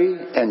Mary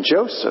and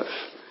Joseph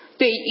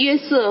对约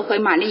瑟和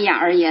玛利亚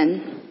而言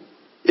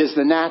is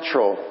the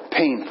natural,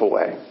 painful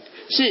way.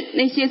 是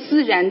那些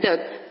自然的、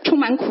充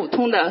满苦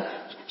痛的。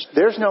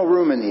 There's no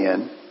room in the inn.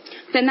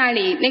 在那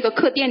里，那个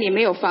客店里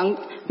没有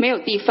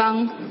地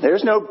方，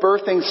 There's no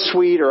birthing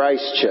suite or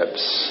ice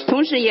chips.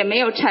 同时也没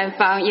有产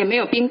房，也没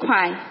有冰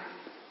块。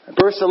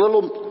 Birth's a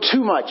little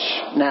too much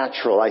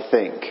natural, I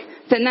think.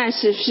 在那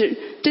时是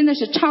真的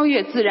是超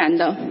越自然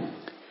的，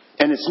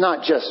 And it's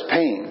not just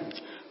pain.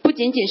 不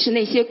仅仅是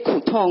那些苦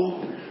痛。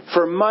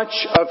For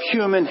much of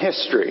human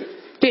history,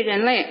 对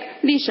人类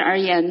历史而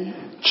言，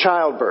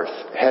 childbirth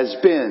has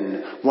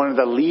been one of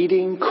the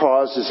leading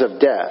causes of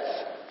death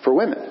for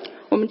women.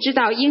 我们知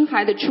道婴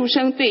孩的出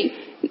生对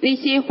那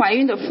些怀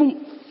孕的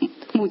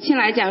母亲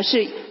来讲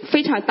是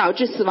非常导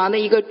致死亡的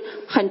一个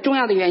很重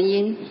要的原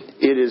因。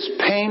 It is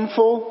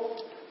painful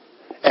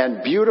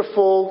and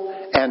beautiful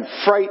and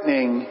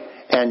frightening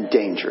and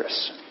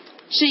dangerous.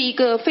 是一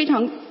个非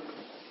常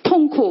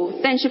痛苦，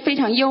但是非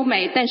常优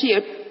美，但是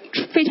也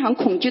非常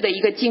恐惧的一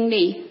个经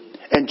历。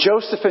 And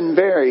Joseph and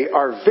Mary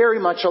are very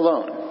much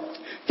alone.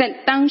 在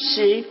当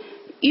时，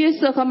约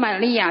瑟和玛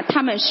利亚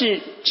他们是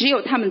只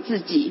有他们自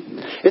己。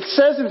 It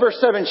says in verse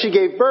 7, she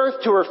gave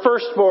birth to her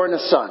firstborn, a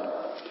son.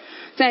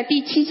 在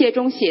第7节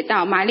中写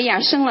道，玛利亚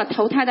生了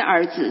头胎的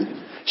儿子，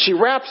 She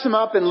wraps him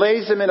up and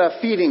lays him in a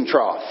feeding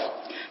trough.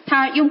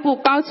 她用布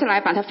包起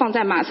来，把它放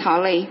在马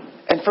槽里。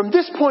 And from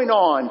this point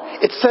on,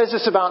 it says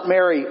this about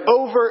Mary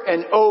over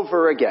and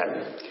over again.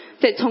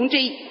 在从这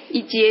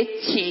一节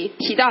起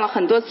提到了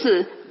很多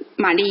次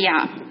玛利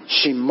亚，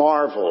 She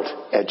marveled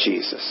at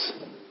Jesus.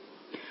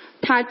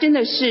 她真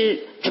的是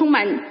充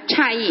满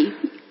诧异。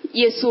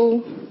耶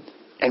稣，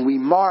 And we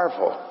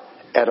marvel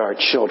at our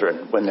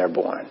children when they're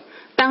born.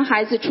 当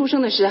孩子出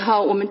生的时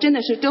候，我们真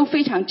的是都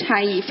非常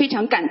诧异，非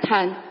常感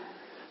叹。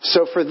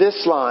 So for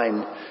this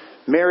line,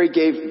 Mary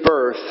gave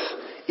birth.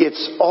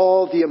 It's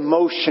all the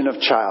emotion of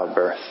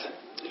childbirth.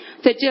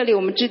 在这里，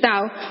我们知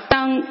道，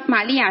当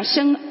玛利亚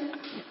生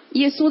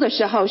耶稣的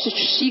时候，是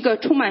一个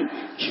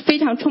非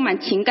常充满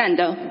情感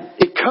的。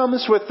 It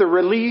comes with the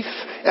relief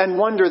and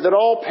wonder that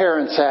all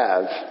parents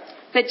have.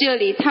 在这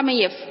里，他们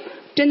也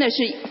真的是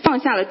放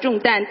下了重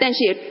担，但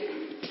是也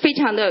非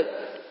常的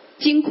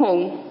惊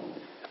恐。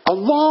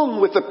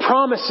 Along with the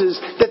promises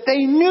that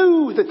they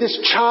knew that this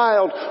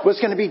child was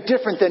going to be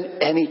different than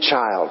any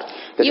child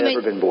that had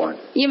ever been born.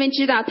 因为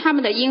知道他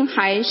们的婴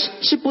孩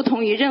是不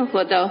同于任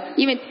何的，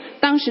因为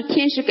当时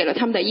天使给了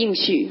他们的应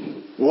许。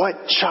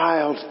 What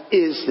child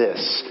is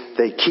this?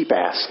 They keep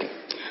asking.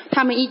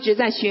 他们一直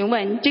在询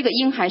问这个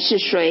婴孩是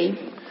谁。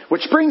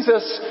 Which brings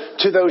us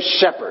to those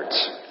shepherds.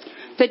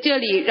 在这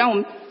里，让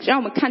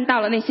我们看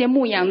到了那些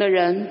牧羊的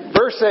人。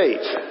 Verse 8.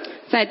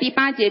 在第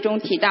8节中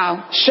提到，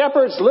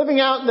 Shepherds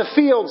living out in the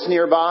fields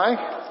nearby,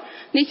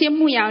 那些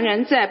牧羊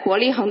人在伯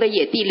利恒的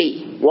野地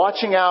里，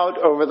 watching out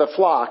over the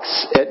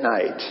flocks at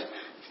night.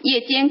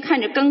 夜间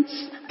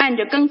按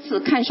着更次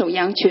看守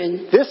羊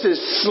群。 This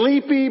is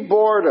sleepy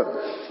boredom.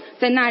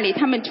 在那里，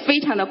他们非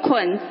常的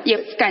困，也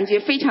感觉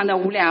非常的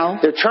无聊。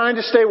 They're trying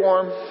to stay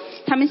warm.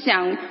 他们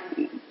想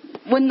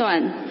温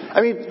暖，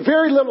 I mean,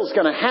 very little is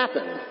going to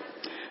happen.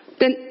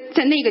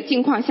 在那个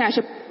境况下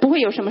是不会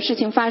有什么事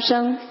情发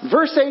生。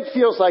 Verse 8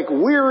 feels like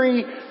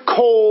weary,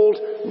 cold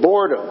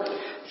boredom.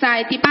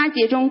 在第8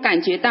节中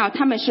感觉到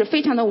他们是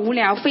非常的无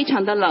聊，非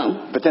常的冷。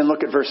 But then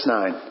look at verse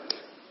 9.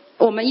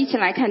 我们一起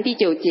来看第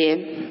9节。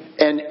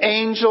 An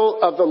angel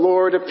of the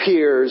Lord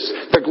appears.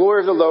 The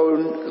glory of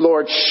the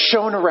Lord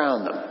shone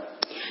around them.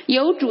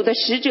 有主的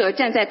使者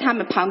站在他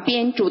们旁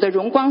边，主的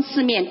荣光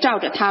四面照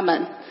着他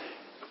们。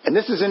 And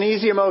this is an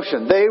easy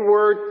emotion. They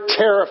were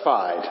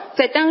terrified.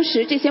 在当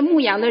时，这些牧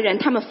羊的人，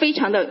他们非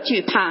常的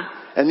惧怕。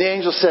 And the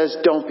angel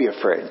says, "Don't be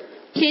afraid.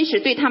 天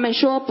使对他们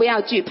说：“不要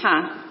惧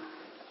怕，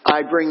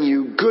 I bring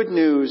you good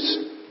news,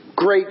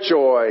 great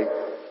joy,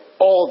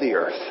 all the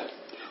earth."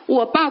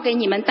 我报给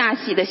你们大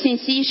喜的信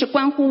息是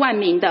关乎万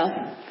民的。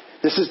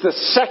 This is the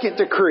second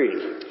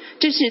decree.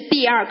 这是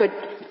第2个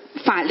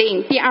法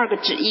令，第2个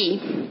旨意，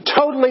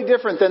 Totally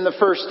different than the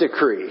first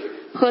decree.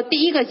 和第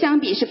1个相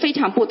比是非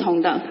常不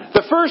同的。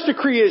 The first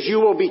decree is you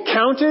will be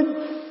counted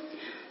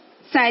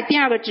在第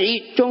2个旨意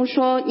中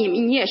说，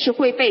你也是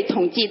会被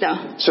统计的。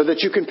 so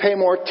that you can pay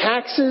more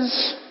taxes.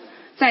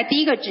 在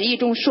第1个旨意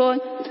中说，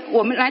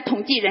我们来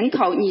统计人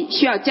口，你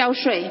需要交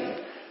税。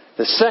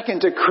 The second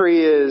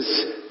decree is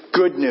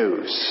good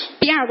news,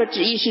 第2个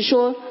旨意是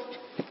说，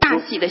大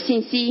喜的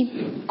信息，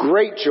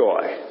 great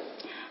joy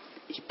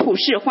普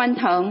世欢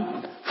腾，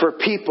 for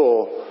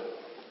people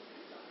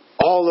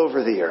all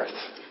over the earth.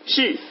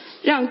 是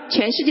让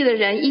全世界的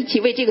人一起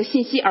为这个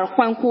信息而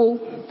欢呼。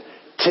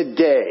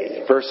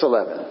 Today, verse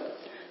 11,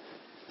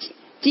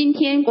 今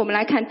天我们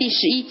来看第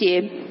11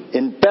节，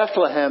 in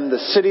Bethlehem, the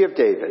city of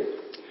David,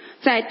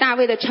 在大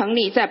卫的城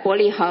里，在伯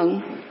利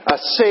恒， a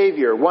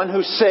Savior, one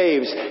who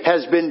saves,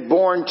 has been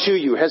born to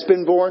you, has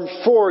been born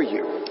for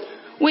you.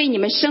 为你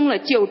们生了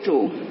救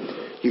主。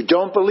 You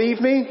don't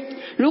believe me?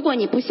 如果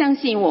你不相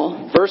信我，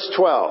 Verse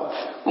 12,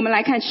 我们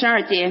来看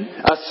12节，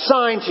 a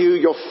sign to you,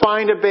 you'll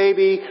find a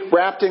baby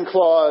wrapped in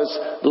cloths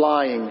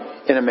lying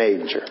in a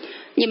manger.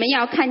 你们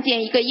要看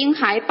见一个婴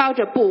孩包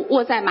着布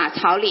卧在马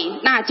槽里，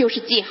那就是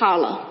记号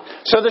了。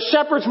 So the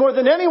shepherds more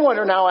than anyone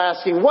are now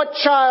asking, what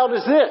child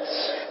is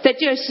this? 在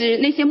这时，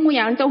那些牧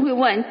羊人都会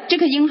问：这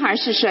个婴孩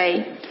是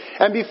谁？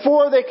 And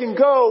before they can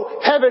go,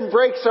 heaven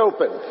breaks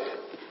open.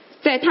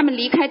 在他们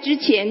离开之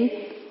前，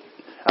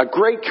 A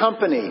great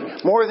company,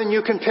 more than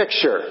you can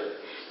picture,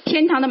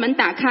 天堂的门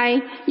打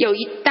开，有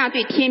一大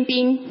队天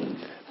兵，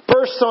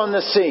 bursts on the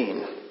scene.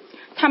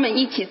 他们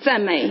一起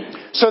赞美。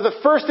 So the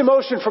first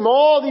emotion from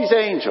all these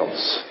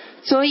angels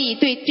所以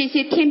对这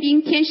些天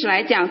兵天使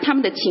来讲，他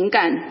们的情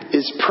感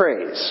is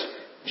praise.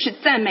 是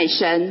赞美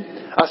神。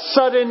 A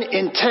sudden,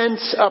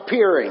 intense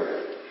appearing.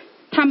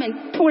 他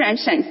们突然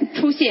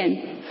出现，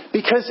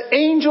 Because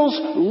angels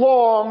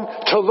long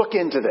to look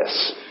into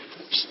this.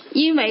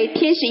 因为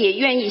天使也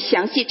愿意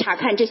详细查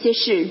看这些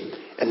事。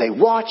 And they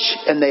watch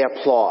and they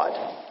applaud.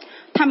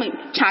 他们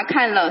查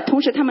看了，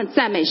同时他们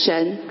赞美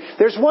神。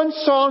 There's one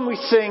song we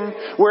sing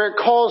where it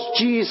calls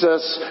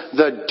Jesus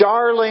the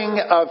darling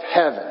of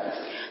heaven.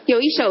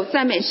 有一首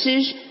赞美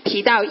诗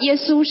提到耶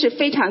稣是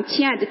非常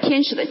亲爱的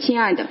天使的亲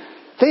爱的。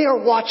 They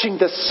are watching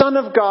the Son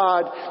of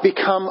God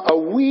become a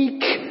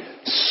weak,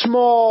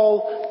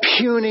 small,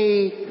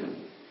 puny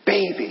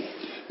baby.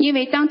 因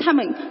为当他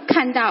们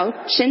看到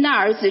神的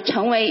儿子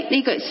成为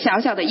那个小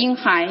小的婴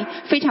孩，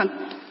非常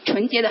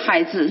纯洁的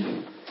孩子，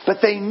 But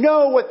they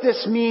know what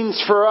this means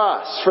for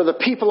us, for the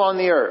people on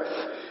the earth.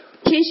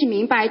 天使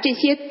明白这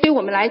些对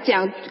我们来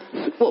讲，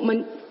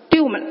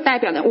对我们代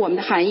表的我们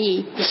的含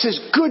义。 This is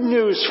good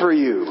news for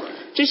you.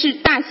 这是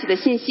大喜的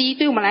信息，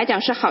对我们来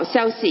讲是好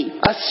消息。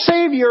 A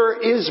Savior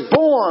is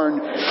born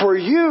for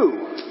you.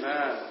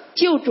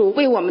 救主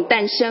为我们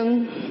诞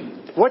生。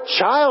 What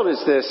child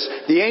is this?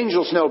 The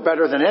angels know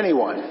better than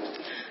anyone.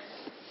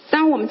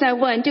 当我们在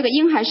问这个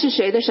婴孩是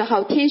谁的时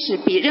候，天使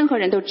比任何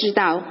人都知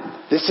道，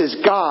 This is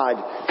God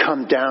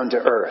come down to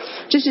earth.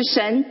 这是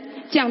神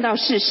降到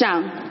世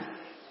上。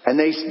 And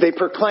they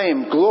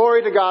proclaim,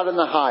 glory to God in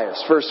the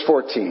highest. Verse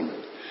 14.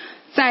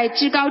 在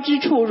至高之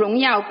处荣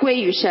耀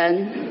归于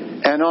神，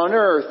 And on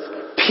earth,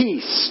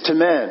 peace to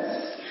men.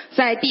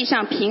 在地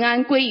上平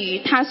安归于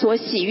他所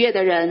喜悦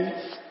的人。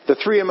 The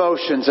three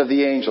emotions of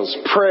the angels,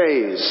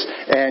 praise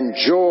and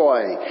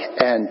joy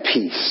and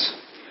peace.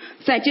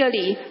 在这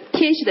里，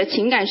天使的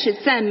情感是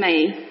赞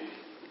美、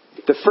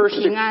 The first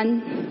平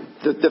安。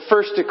 The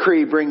first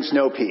decree brings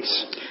no peace.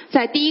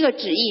 在第一个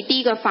旨意、第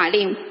一个法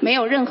令，没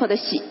有任何的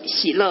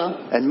喜乐。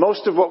 And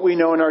most of what we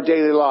know in our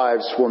daily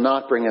lives will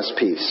not bring us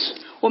peace.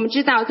 我们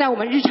知道，在我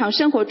们日常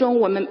生活中，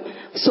我们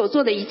所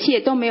做的一切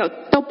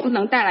都不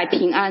能带来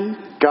平安。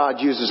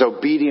 God uses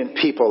obedient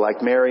people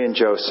like Mary and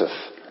Joseph.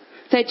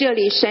 在这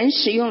里，神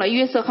使用了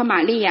约瑟和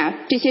玛利亚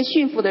这些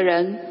驯服的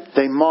人，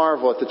 They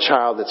marvel at the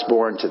child that's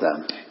born to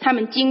them. 他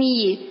们惊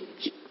异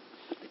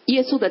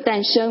耶稣的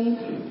诞生。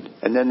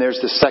 And then there's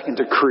the second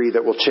decree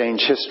that will change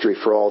history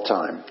for all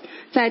time.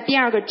 在第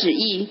二个旨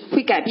意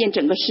会改变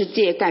整个世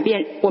界，改变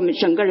我们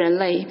整个人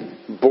类，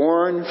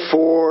 Born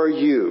for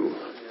you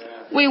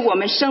为我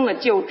们生了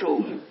救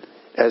主，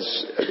 as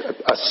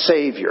a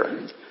Savior.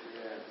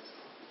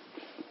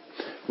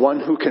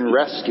 One who can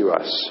rescue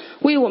us.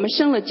 为我们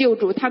生了救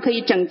主，他可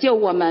以拯救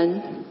我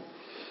们。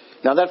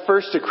 Now that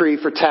first decree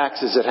for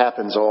taxes, it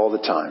happens all the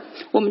time.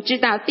 我们知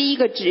道第一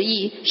个旨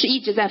意是一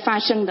直在发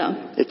生的，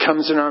 It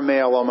comes in our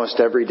mail almost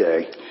every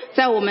day.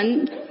 在我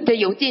们的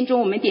邮件中，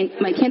我们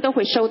每天都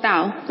会收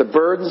到。 The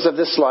burdens of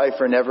this life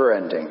are never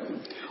ending.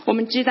 我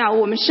们知道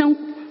我们生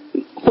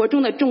活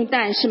中的重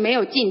担是没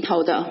有尽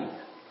头的。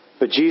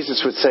 But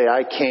Jesus would say,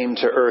 I came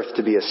to earth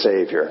to be a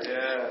Savior.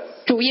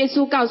 主耶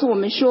稣告诉我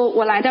们说：“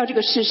我来到这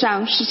个世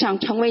上，是想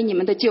成为你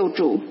们的救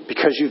主，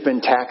 Because you've been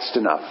taxed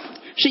enough.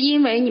 是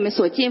因为你们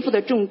所肩负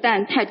的重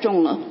担太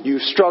重了，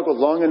 You've struggled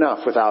long enough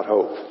without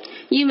hope.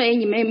 因为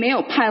你们没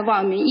有盼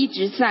望，你们一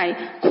直在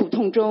苦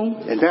痛中。”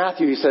 In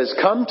Matthew, he says,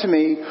 Come to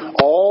me,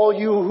 all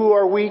you who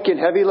are weak and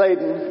heavy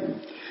laden.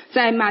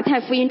 在马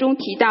太福音中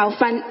提到，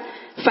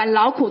凡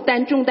劳苦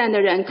担重担的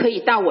人，可以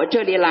到我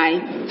这里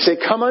来。 Say,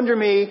 come under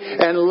me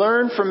and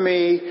learn from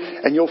me,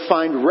 and you'll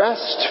find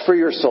rest for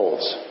your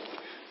souls.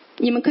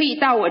 你们可以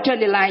到我这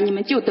里来，你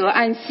们就得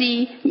安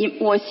息。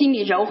我心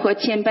里柔和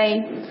谦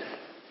卑。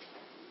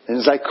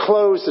 And as I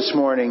close this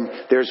morning,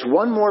 there's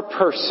one more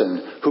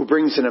person who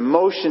brings an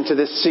emotion to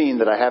this scene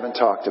that I haven't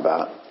talked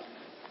about.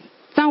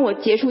 当我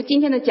结束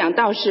今天的讲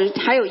道时，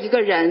还有一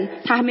个人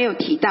他还没有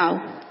提到。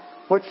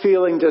 What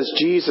feeling does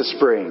Jesus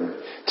bring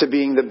to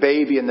being the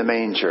baby in the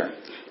manger?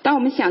 当我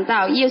们想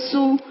到耶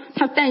稣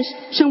他诞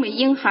生为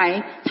婴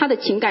孩，他的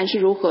情感是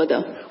如何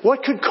的？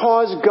 What could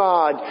cause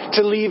God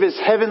to leave his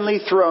heavenly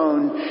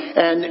throne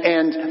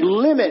and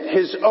limit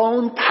his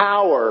own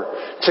power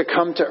to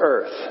come to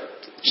earth?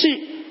 是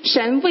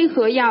神为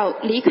何要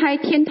离开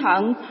天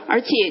堂，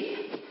而且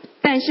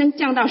诞生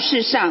降到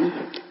世上？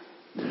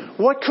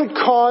 What could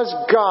cause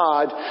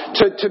God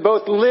to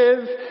both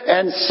live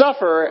and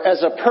suffer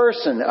as a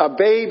person, a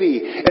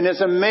baby, and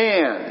as a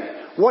man?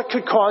 What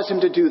could cause him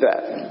to do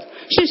that?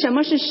 是什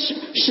么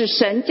使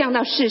神降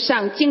到世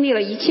上，经历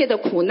了一切的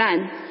苦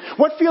难？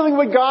 What feeling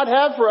would God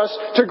have for us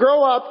to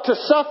grow up, to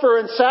suffer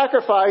and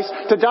sacrifice,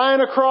 to die on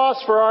a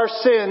cross for our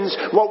sins?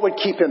 What would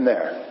keep him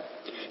there?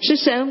 是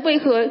神为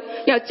何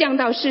要降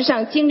到世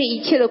上，经历一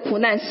切的苦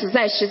难，死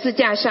在十字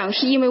架上？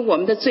是因为我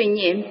们的罪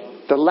孽。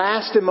 The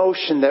last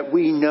emotion that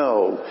we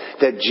know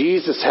that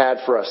Jesus had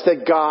for us,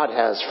 that God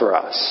has for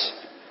us.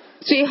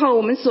 最后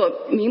我们所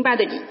明白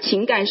的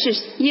情感是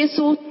耶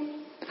稣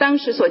当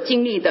时所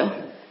经历的，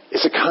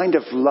 It's a kind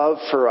of love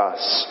for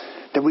us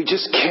that we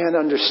just can't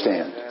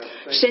understand.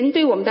 神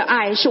对我们的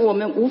爱是我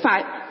们无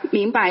法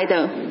明白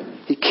的。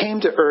 He came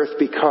to earth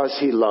because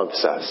he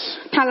loves us.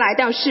 他来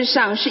到世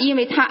上是因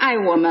为他爱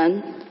我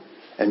们。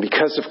 And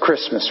because of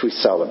Christmas, we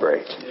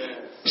celebrate.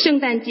 圣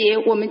诞节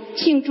我们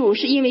庆祝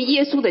是因为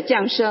耶稣的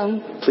降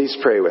生。 Please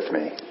pray with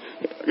me.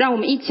 让我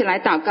们一起来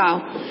祷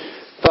告。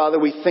 Father,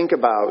 we think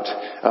about,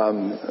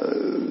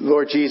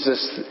 Lord Jesus,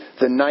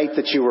 the night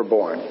that you were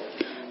born.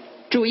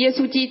 主耶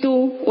稣基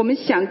督，我们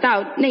想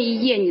到那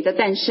一夜你的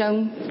诞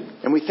生，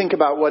 And we think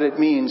about what it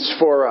means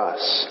for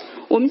us.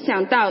 我们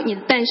想到你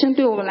的诞生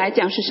对我们来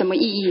讲是什么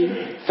意义。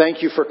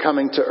 Thank you for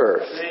coming to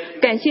earth.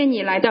 感谢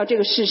你来到这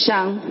个世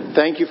上，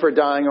 Thank you for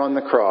dying on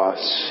the cross.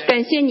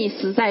 感谢你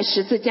死在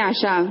十字架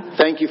上，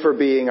 Thank you for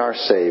being our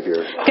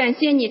Savior. 感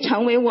谢你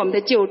成为我们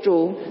的救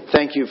主，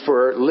 Thank you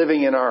for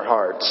living in our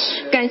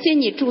hearts 感谢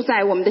你住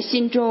在我们的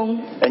心中，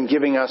 and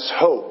giving us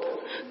hope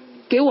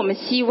给我们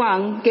希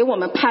望，给我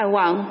们盼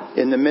望。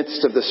 in the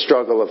midst of the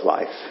struggle of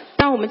life.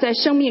 当我们在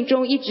生命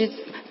中一直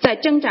在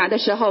挣扎的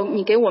时候，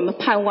你给我们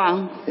盼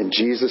望。 In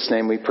Jesus'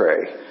 name we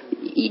pray.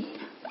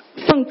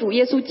 奉主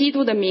耶稣基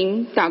督的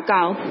名祷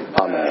告，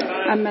 Amen.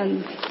 阿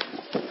门。